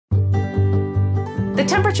The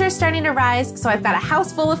temperature is starting to rise, so I've got a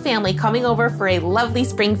house full of family coming over for a lovely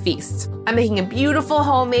spring feast. I'm making a beautiful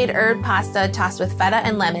homemade herb pasta tossed with feta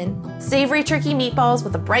and lemon, savory turkey meatballs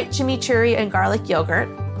with a bright chimichurri and garlic yogurt,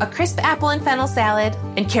 a crisp apple and fennel salad,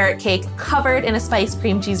 and carrot cake covered in a spiced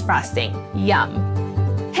cream cheese frosting. Yum.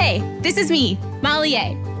 Hey, this is me, Molly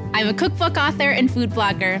A. I'm a cookbook author and food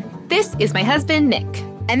blogger. This is my husband, Nick.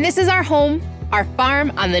 And this is our home, our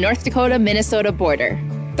farm on the North Dakota-Minnesota border.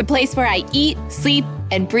 The place where I eat, sleep,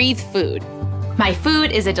 and breathe food. My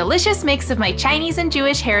food is a delicious mix of my Chinese and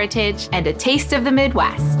Jewish heritage and a taste of the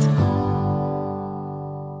Midwest.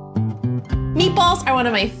 Meatballs are one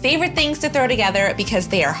of my favorite things to throw together because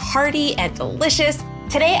they are hearty and delicious.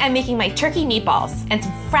 Today I'm making my turkey meatballs and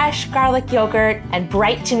some fresh garlic yogurt and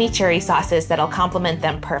bright chimichurri sauces that'll complement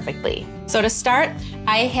them perfectly. So to start,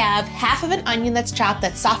 I have half of an onion that's chopped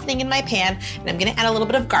that's softening in my pan, and I'm gonna add a little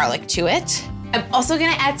bit of garlic to it. I'm also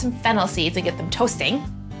gonna add some fennel seeds and get them toasting.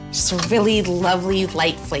 Just a really lovely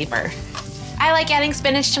light flavor. I like adding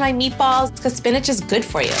spinach to my meatballs because spinach is good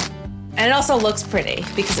for you. And it also looks pretty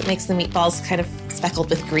because it makes the meatballs kind of speckled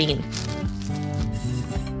with green.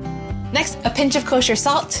 Next, a pinch of kosher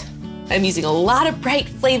salt. I'm using a lot of bright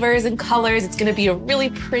flavors and colors. It's gonna be a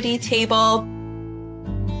really pretty table.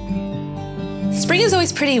 Spring is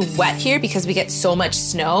always pretty wet here because we get so much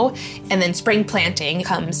snow, and then spring planting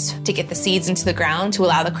comes to get the seeds into the ground to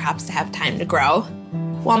allow the crops to have time to grow.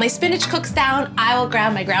 While my spinach cooks down, I will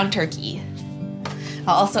grab my ground turkey.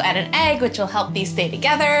 I'll also add an egg, which will help these stay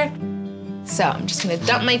together. So I'm just gonna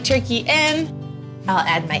dump my turkey in. I'll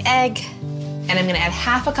add my egg, and I'm gonna add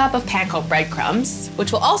half a cup of panko breadcrumbs,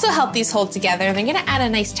 which will also help these hold together, and they're gonna add a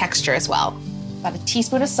nice texture as well. About a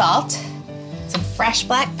teaspoon of salt, some fresh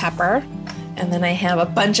black pepper, and then I have a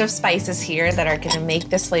bunch of spices here that are gonna make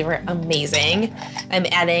this flavor amazing. I'm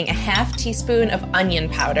adding a half teaspoon of onion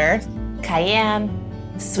powder, cayenne,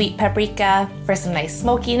 sweet paprika for some nice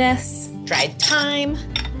smokiness, dried thyme,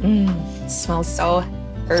 it smells so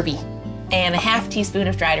herby, and a half teaspoon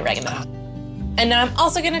of dried oregano. And now I'm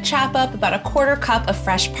also gonna chop up about a quarter cup of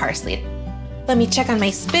fresh parsley. Let me check on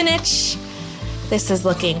my spinach. This is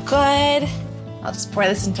looking good. I'll just pour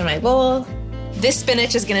this into my bowl. This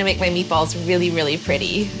spinach is gonna make my meatballs really, really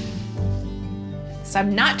pretty. So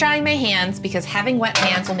I'm not drying my hands because having wet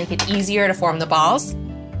hands will make it easier to form the balls.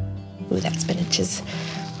 Ooh, that spinach is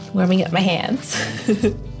warming up my hands.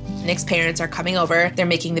 Nick's parents are coming over. They're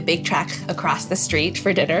making the big trek across the street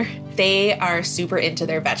for dinner. They are super into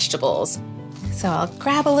their vegetables. So I'll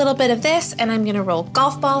grab a little bit of this and I'm gonna roll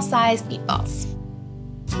golf ball sized meatballs.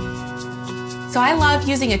 So I love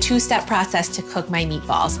using a two-step process to cook my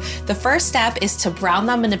meatballs. The first step is to brown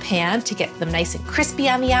them in a pan to get them nice and crispy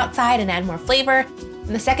on the outside and add more flavor.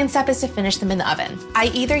 And the second step is to finish them in the oven. I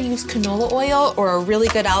either use canola oil or a really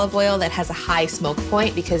good olive oil that has a high smoke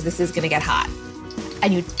point because this is gonna get hot.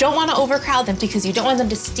 And you don't wanna overcrowd them because you don't want them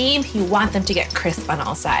to steam, you want them to get crisp on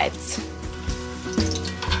all sides.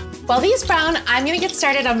 While these brown, I'm gonna get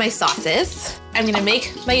started on my sauces. I'm gonna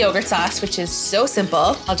make my yogurt sauce, which is so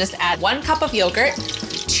simple. I'll just add 1 cup of yogurt,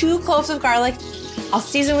 2 cloves of garlic. I'll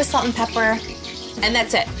season with salt and pepper, and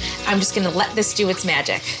that's it. I'm just gonna let this do its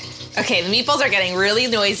magic. Okay, the meatballs are getting really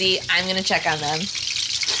noisy. I'm gonna check on them.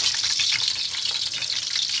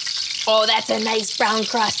 Oh, that's a nice brown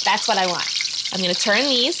crust. That's what I want. I'm gonna turn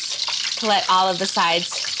these to let all of the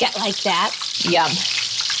sides get like that. Yum.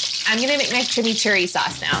 I'm gonna make my chimichurri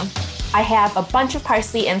sauce now. I have a bunch of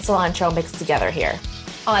parsley and cilantro mixed together here.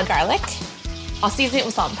 I'll add garlic. I'll season it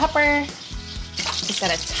with salt and pepper. Just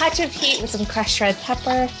add a touch of heat with some crushed red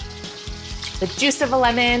pepper, the juice of a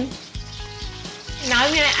lemon. Now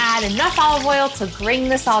I'm gonna add enough olive oil to bring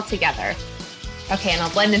this all together. Okay, and I'll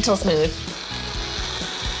blend until smooth.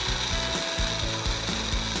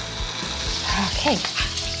 Okay,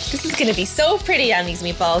 this is gonna be so pretty on these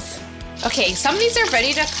meatballs. Okay, some of these are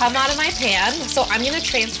ready to come out of my pan, so I'm gonna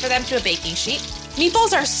transfer them to a baking sheet.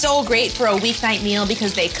 Meatballs are so great for a weeknight meal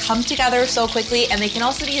because they come together so quickly, and they can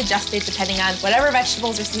also be adjusted depending on whatever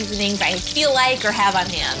vegetables or seasonings I feel like or have on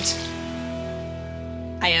hand.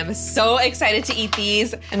 I am so excited to eat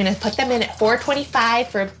these. I'm gonna put them in at 425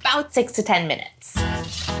 for about 6 to 10 minutes.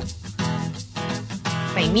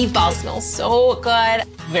 My meatballs smell so good.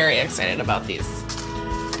 Very excited about these.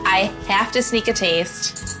 I have to sneak a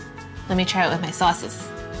taste. Let me try it with my sauces.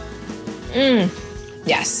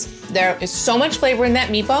 Yes, there is so much flavor in that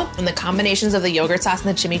meatball, and the combinations of the yogurt sauce and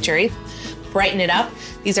the chimichurri brighten it up.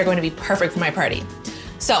 These are going to be perfect for my party.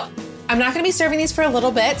 So I'm not gonna be serving these for a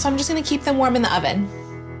little bit, so I'm just gonna keep them warm in the oven.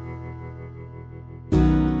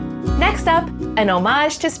 Next up, an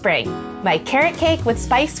homage to spring. My carrot cake with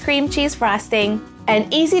spiced cream cheese frosting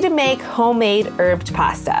and easy to make homemade herbed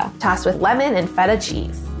pasta, tossed with lemon and feta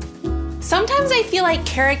cheese. Sometimes I feel like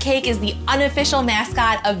carrot cake is the unofficial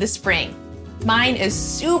mascot of the spring. Mine is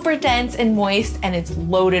super dense and moist, and it's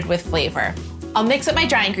loaded with flavor. I'll mix up my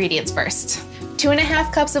dry ingredients first.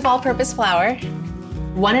 2.5 cups of all-purpose flour,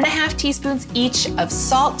 1.5 teaspoons each of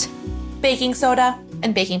salt, baking soda,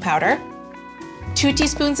 and baking powder, 2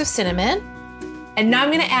 teaspoons of cinnamon, and now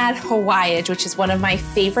I'm gonna add Hawaiian, which is one of my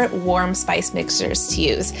favorite warm spice mixers to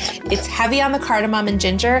use. It's heavy on the cardamom and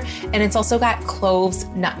ginger, and it's also got cloves,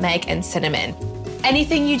 nutmeg, and cinnamon.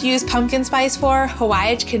 Anything you'd use pumpkin spice for,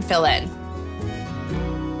 Hawaiian can fill in.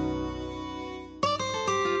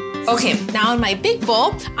 Okay, now in my big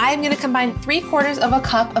bowl, I'm gonna combine 3/4 of a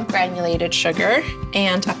cup of granulated sugar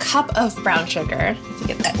and a cup of brown sugar to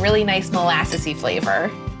get that really nice molassesy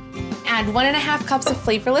flavor. Add 1.5 cups of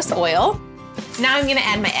flavorless oil. Now I'm gonna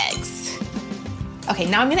add my eggs. Okay,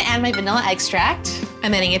 now I'm gonna add my vanilla extract.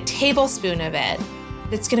 I'm adding a tablespoon of it.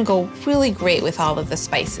 It's gonna go really great with all of the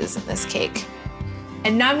spices in this cake.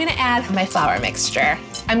 And now I'm gonna add my flour mixture.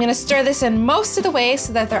 I'm gonna stir this in most of the way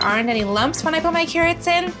so that there aren't any lumps when I put my carrots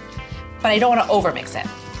in, but I don't wanna overmix it.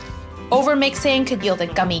 Overmixing could yield a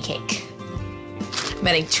gummy cake. I'm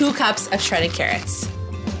adding 2 cups of shredded carrots.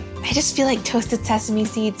 I just feel like toasted sesame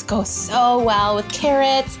seeds go so well with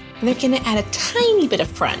carrots, and they're gonna add a tiny bit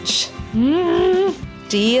of crunch.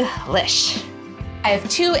 Delish. I have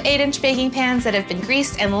 2 8-inch baking pans that have been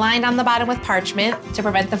greased and lined on the bottom with parchment to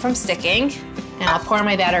prevent them from sticking, and I'll pour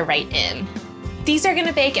my batter right in. These are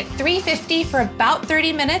gonna bake at 350 for about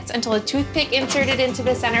 30 minutes until a toothpick inserted into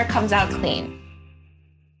the center comes out clean.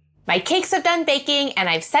 My cakes have done baking and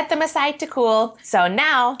I've set them aside to cool, so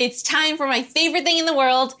now it's time for my favorite thing in the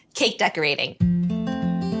world, cake decorating.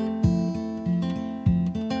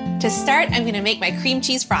 To start, I'm gonna make my cream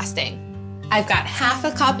cheese frosting. I've got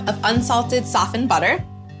 1/2 cup of unsalted softened butter,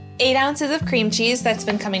 8 ounces of cream cheese that's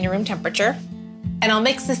been coming to room temperature, and I'll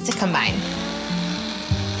mix this to combine.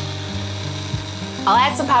 I'll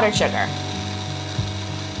add some powdered sugar.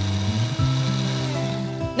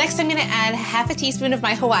 Next, I'm gonna add 1/2 teaspoon of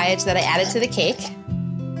my Hawaiian that I added to the cake,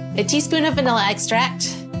 a teaspoon of vanilla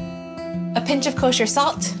extract, a pinch of kosher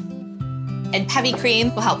salt, and heavy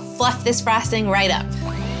cream will help fluff this frosting right up.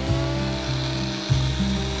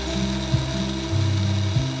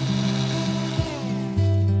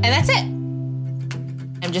 And that's it.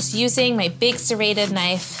 I'm just using my big serrated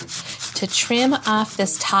knife to trim off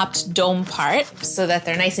this topped dome part so that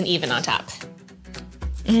they're nice and even on top.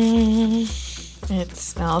 It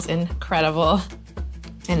smells incredible.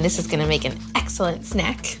 And this is gonna make an excellent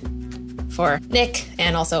snack for Nick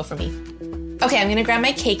and also for me. Okay, I'm gonna grab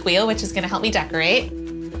my cake wheel, which is gonna help me decorate.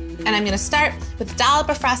 And I'm gonna start with a dollop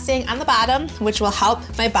of frosting on the bottom, which will help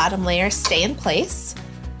my bottom layer stay in place.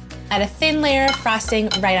 Add a thin layer of frosting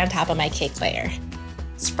right on top of my cake layer.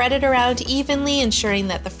 Spread it around evenly, ensuring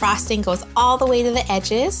that the frosting goes all the way to the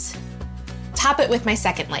edges. Top it with my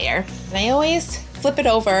second layer. And I always flip it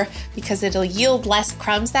over because it'll yield less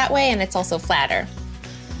crumbs that way and it's also flatter.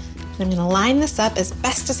 I'm gonna line this up as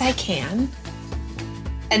best as I can.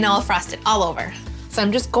 And now I'll frost it all over. So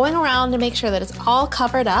I'm just going around to make sure that it's all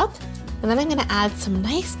covered up. And then I'm gonna add some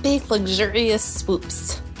nice big luxurious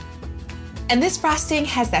swoops. And this frosting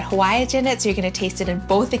has that Hawaiian in it, so you're gonna taste it in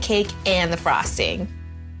both the cake and the frosting.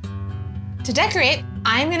 To decorate,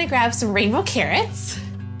 I'm gonna grab some rainbow carrots.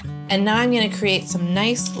 And now I'm gonna create some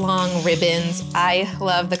nice long ribbons. I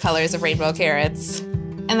love the colors of rainbow carrots.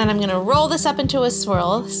 And then I'm gonna roll this up into a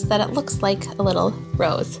swirl so that it looks like a little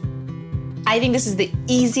rose. I think this is the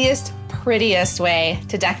easiest, prettiest way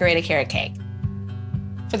to decorate a carrot cake.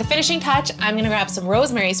 For the finishing touch, I'm gonna grab some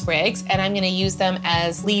rosemary sprigs and I'm gonna use them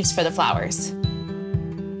as leaves for the flowers.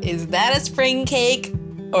 Is that a spring cake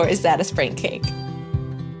or is that a spring cake?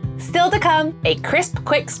 Still to come, a crisp,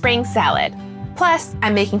 quick spring salad. Plus,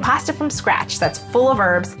 I'm making pasta from scratch that's full of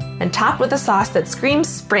herbs and topped with a sauce that screams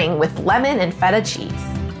spring with lemon and feta cheese.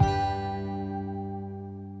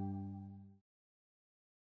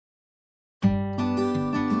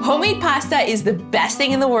 Homemade pasta is the best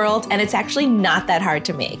thing in the world, and it's actually not that hard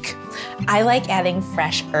to make. I like adding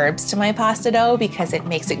fresh herbs to my pasta dough because it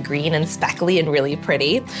makes it green and speckly and really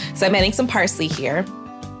pretty. So I'm adding some parsley here.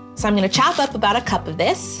 So I'm gonna chop up about a cup of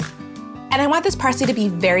this. And I want this parsley to be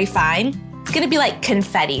very fine. It's gonna be like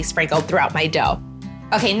confetti sprinkled throughout my dough.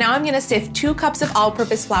 Okay, now I'm gonna sift 2 cups of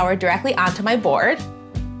all-purpose flour directly onto my board.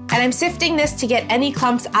 And I'm sifting this to get any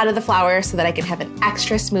clumps out of the flour so that I can have an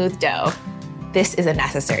extra smooth dough. This is a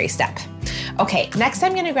necessary step. Okay, next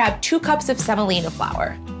I'm gonna grab 2 cups of semolina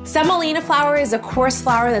flour. Semolina flour is a coarse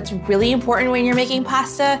flour that's really important when you're making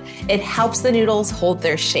pasta. It helps the noodles hold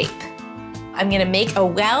their shape. I'm gonna make a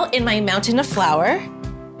well in my mountain of flour,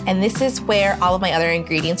 and this is where all of my other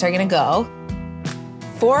ingredients are gonna go.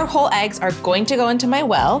 4 whole eggs are going to go into my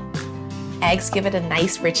well. Eggs give it a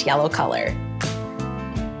nice rich yellow color.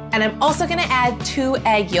 And I'm also gonna add 2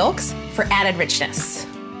 egg yolks for added richness.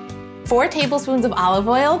 4 tablespoons of olive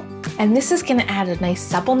oil, and this is gonna add a nice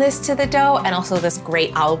suppleness to the dough and also this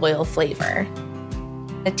great olive oil flavor.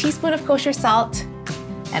 A teaspoon of kosher salt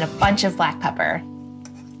and a bunch of black pepper.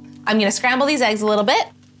 I'm gonna scramble these eggs a little bit,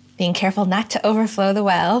 being careful not to overflow the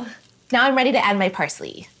well. Now I'm ready to add my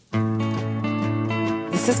parsley.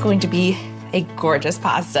 This is going to be a gorgeous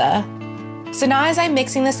pasta. So now as I'm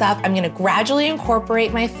mixing this up, I'm gonna gradually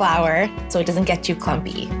incorporate my flour so it doesn't get too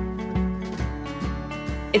clumpy.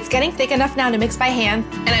 It's getting thick enough now to mix by hand,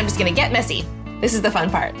 and I'm just gonna get messy. This is the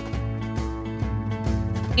fun part.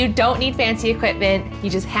 You don't need fancy equipment, you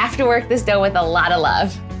just have to work this dough with a lot of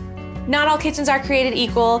love. Not all kitchens are created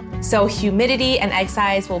equal, so humidity and egg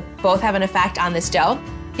size will both have an effect on this dough.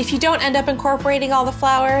 If you don't end up incorporating all the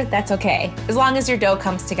flour, that's okay, as long as your dough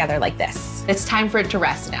comes together like this. It's time for it to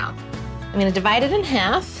rest now. I'm gonna divide it in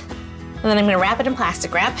half, and then I'm gonna wrap it in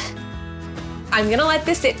plastic wrap. I'm gonna let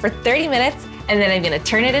this sit for 30 minutes, and then I'm gonna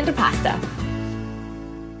turn it into pasta.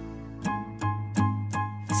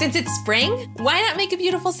 Since it's spring, why not make a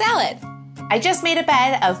beautiful salad? I just made a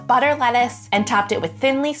bed of butter lettuce and topped it with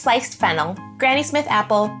thinly sliced fennel, Granny Smith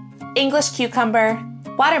apple, English cucumber,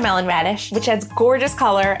 watermelon radish, which adds gorgeous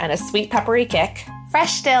color and a sweet peppery kick,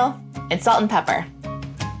 fresh dill, and salt and pepper.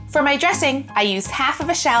 For my dressing, I used half of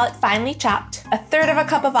a shallot finely chopped, 1/3 of a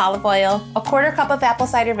cup of olive oil, 1/4 cup of apple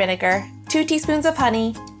cider vinegar, 2 teaspoons of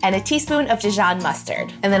honey, and a teaspoon of Dijon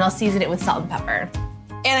mustard. And then I'll season it with salt and pepper.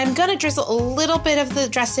 And I'm gonna drizzle a little bit of the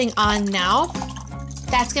dressing on now.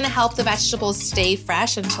 That's gonna help the vegetables stay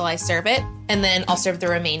fresh until I serve it. And then I'll serve the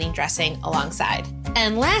remaining dressing alongside.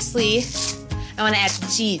 And lastly, I wanna add some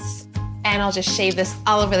cheese. And I'll just shave this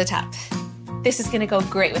all over the top. This is gonna go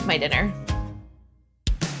great with my dinner.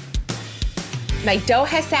 My dough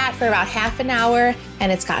has sat for about half an hour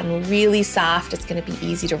and it's gotten really soft. It's gonna be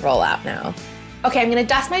easy to roll out now. Okay, I'm gonna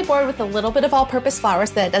dust my board with a little bit of all-purpose flour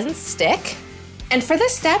so that it doesn't stick. And for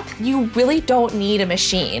this step, you really don't need a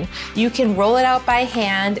machine. You can roll it out by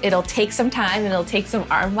hand. It'll take some time and it'll take some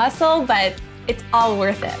arm muscle, but it's all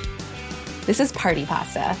worth it. This is party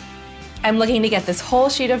pasta. I'm looking to get this whole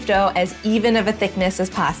sheet of dough as even of a thickness as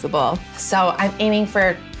possible. So I'm aiming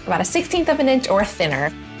for about a 1/16 of an inch or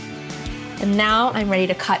thinner. And now I'm ready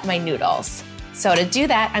to cut my noodles. So to do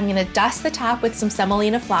that, I'm gonna dust the top with some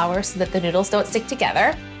semolina flour so that the noodles don't stick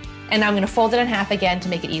together. And I'm gonna fold it in half again to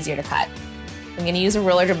make it easier to cut. I'm gonna use a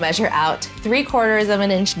ruler to measure out 3/4 of an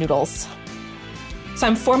inch noodles. So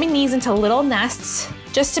I'm forming these into little nests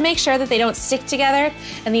just to make sure that they don't stick together,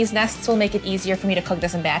 and these nests will make it easier for me to cook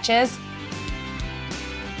this in batches.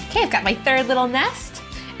 Okay, I've got my 3rd little nest,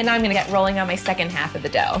 and now I'm gonna get rolling on my 2nd half of the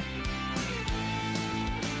dough.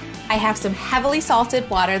 I have some heavily salted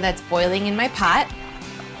water that's boiling in my pot,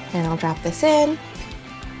 and I'll drop this in.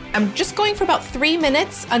 I'm just going for about 3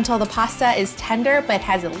 minutes until the pasta is tender but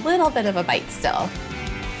has a little bit of a bite still.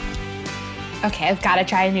 Okay, I've got to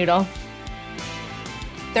try a noodle.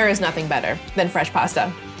 There is nothing better than fresh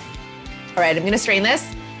pasta. All right, I'm gonna strain this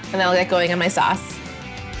and then I'll get going on my sauce.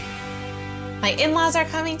 My in-laws are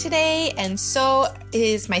coming today, and so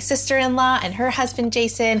is my sister-in-law and her husband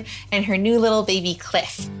Jason and her new little baby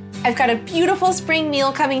Cliff. I've got a beautiful spring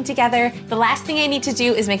meal coming together. The last thing I need to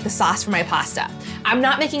do is make the sauce for my pasta. I'm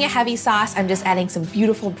not making a heavy sauce, I'm just adding some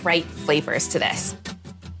beautiful bright flavors to this.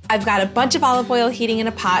 I've got a bunch of olive oil heating in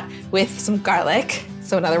a pot with some garlic.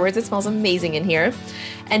 So in other words, it smells amazing in here.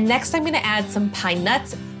 And next I'm gonna add some pine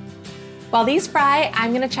nuts. While these fry,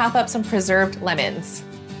 I'm gonna chop up some preserved lemons.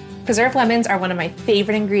 Preserved lemons are one of my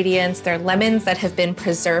favorite ingredients. They're lemons that have been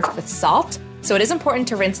preserved with salt, so it is important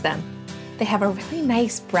to rinse them. They have a really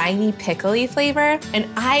nice briny, pickly flavor, and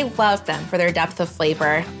I love them for their depth of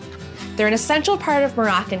flavor. They're an essential part of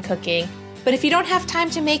Moroccan cooking, but if you don't have time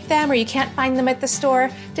to make them or you can't find them at the store,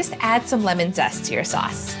 just add some lemon zest to your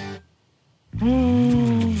sauce.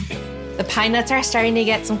 The pine nuts are starting to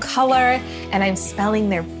get some color, and I'm smelling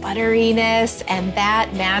their butteriness, and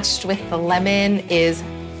that matched with the lemon is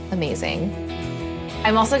amazing.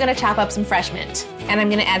 I'm also gonna chop up some fresh mint, and I'm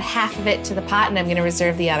gonna add half of it to the pot, and I'm gonna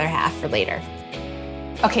reserve the other half for later.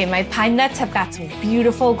 Okay, my pine nuts have got some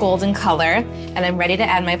beautiful golden color, and I'm ready to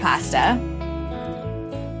add my pasta.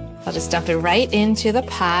 I'll just dump it right into the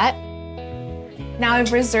pot. Now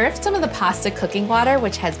I've reserved some of the pasta cooking water,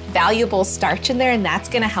 which has valuable starch in there, and that's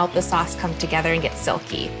gonna help the sauce come together and get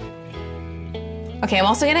silky. Okay, I'm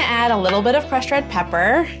also gonna add a little bit of crushed red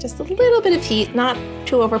pepper, just a little bit of heat, not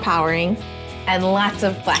too overpowering. and lots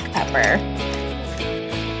of black pepper.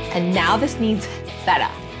 And now this needs feta.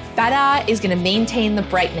 Feta is gonna maintain the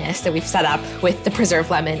brightness that we've set up with the preserved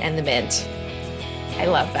lemon and the mint. I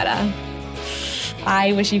love feta.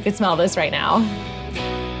 I wish you could smell this right now.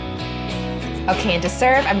 Okay, and to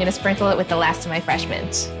serve, I'm gonna sprinkle it with the last of my fresh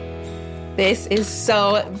mint. This is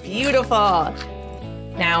so beautiful.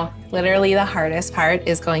 Now, literally the hardest part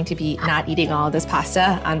is going to be not eating all of this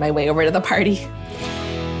pasta on my way over to the party.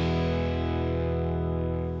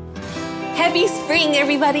 Happy spring,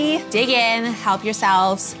 everybody. Dig in, help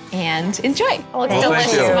yourselves, and enjoy. Oh, it's Thank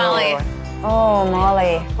delicious, you. Molly. Oh,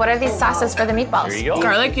 Molly. What are these sauces for the meatballs? There you go.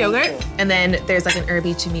 Garlic yogurt, and then there's like an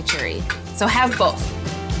herby chimichurri. So have both.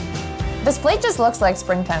 This plate just looks like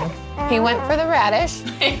springtime. He went for the radish.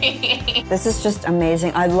 This is just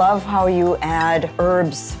amazing. I love how you add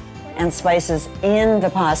herbs and spices in the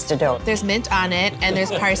pasta dough. There's mint on it, and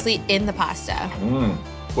there's parsley in the pasta.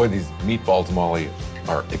 Boy, these meatballs, Molly,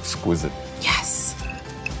 are exquisite. Yes.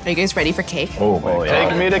 Are you guys ready for cake? Oh my God.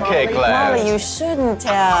 Take me to cake class. Molly, you shouldn't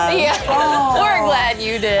have. Yeah, we're glad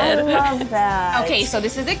you I did. love that. Okay, so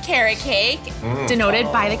this is a carrot cake,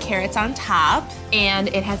 denoted by the carrots on top, and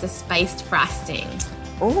it has a spiced frosting.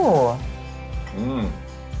 Ooh,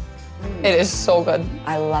 It is so good.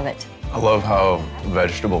 I love it. I love how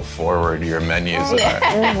vegetable forward your menus are.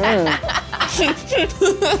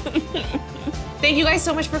 Thank you guys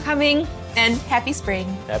so much for coming, and happy spring.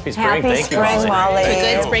 Happy spring. Happy Thank you, spring, Molly.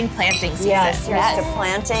 A good spring planting season. Yes, here's to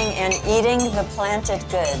planting and eating the planted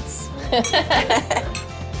goods.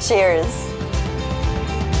 Cheers.